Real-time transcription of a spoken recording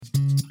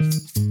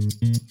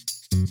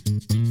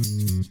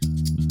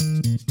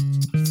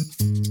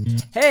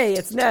Hey,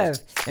 it's Nev,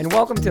 and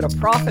welcome to the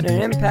Profit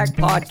and Impact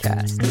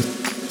Podcast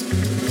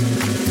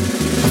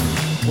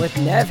with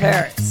Nev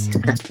Harris.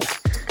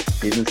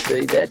 Didn't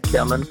see that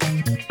coming.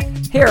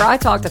 Here, I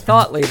talk to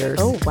thought leaders.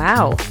 Oh,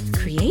 wow.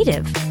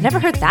 Creative. Never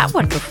heard that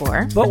one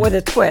before. But with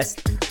a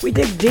twist, we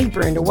dig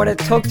deeper into what it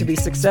took to be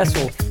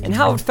successful and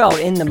how it felt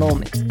in the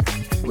moment.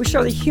 We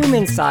show the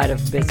human side of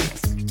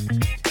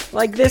business.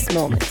 Like this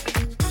moment.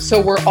 So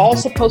we're all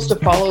supposed to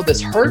follow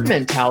this herd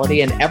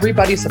mentality and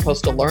everybody's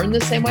supposed to learn the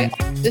same way.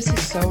 This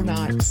is so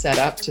not set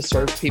up to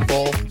serve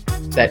people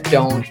that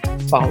don't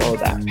follow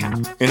that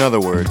path. In other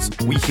words,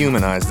 we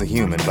humanize the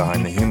human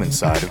behind the human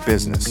side of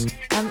business.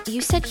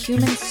 You said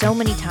human so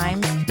many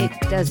times, it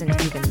doesn't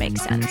even make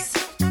sense.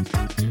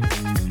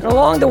 And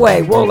along the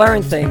way, we'll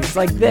learn things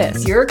like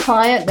this. If your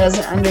client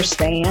doesn't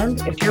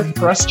understand, if you're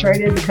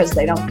frustrated because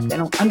they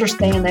don't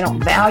understand, they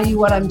don't value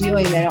what I'm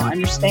doing, they don't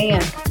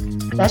understand,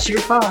 that's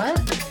your fault.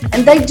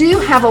 And they do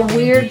have a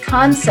weird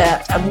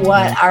concept of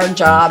what our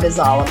job is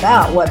all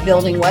about, what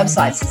building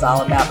websites is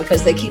all about,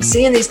 because they keep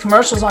seeing these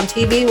commercials on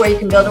TV where you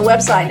can build a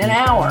website in an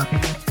hour.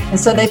 And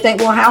so they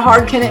think, well, how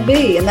hard can it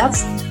be? And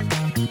that's,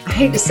 I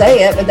hate to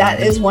say it, but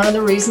that is one of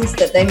the reasons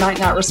that they might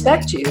not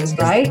respect you,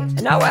 right?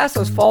 And now ask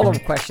those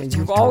follow-up questions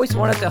you've always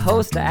wanted the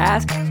host to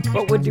ask,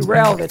 but would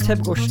derail the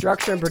typical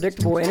structure and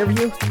predictable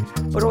interview.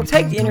 But it will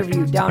take the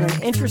interview down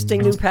an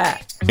interesting new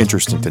path.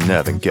 Interesting to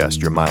Nev and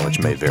guest, your mileage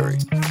may vary.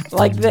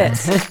 Like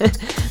this.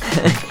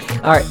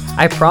 All right,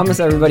 I promise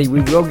everybody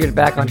we will get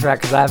back on track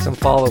because I have some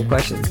follow-up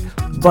questions.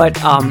 But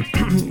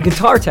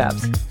guitar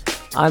tabs.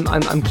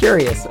 I'm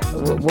curious.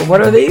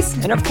 What are these?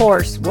 And of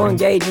course, we'll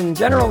engage in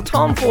general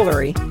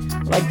tomfoolery,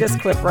 like this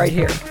clip right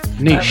here.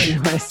 Niche.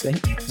 What do I say?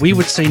 We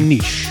would say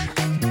niche.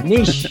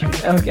 Niche.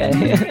 Okay.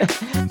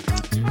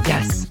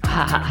 Yes.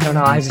 I don't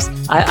know.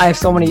 I have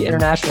so many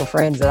international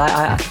friends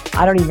that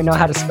I don't even know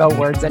how to spell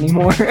words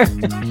anymore.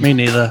 Me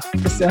neither.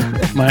 So,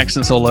 My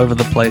accent's all over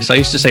the place. I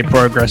used to say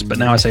progress, but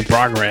now I say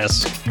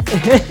progress.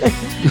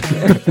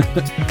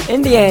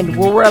 in the end,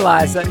 we'll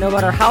realize that no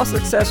matter how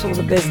successful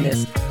the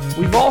business,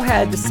 we've all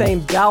had the same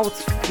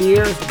doubts,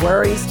 fears,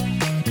 worries,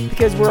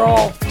 because we're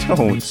all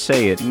Don't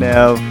say it,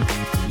 Nev.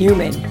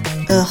 human.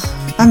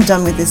 Ugh, I'm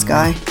done with this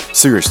guy.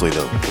 Seriously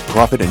though, the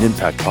Profit and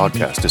Impact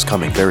Podcast is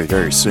coming very,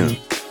 very soon.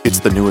 It's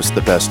the newest,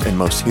 the best, and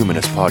most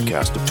humanist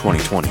podcast of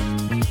 2020.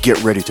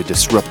 Get ready to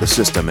disrupt the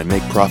system and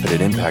make Profit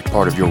and Impact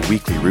part of your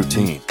weekly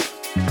routine.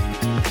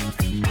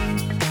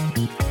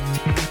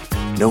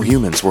 No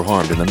humans were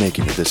harmed in the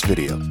making of this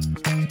video.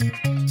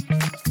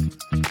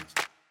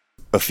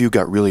 A few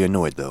got really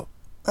annoyed though.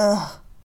 Ugh.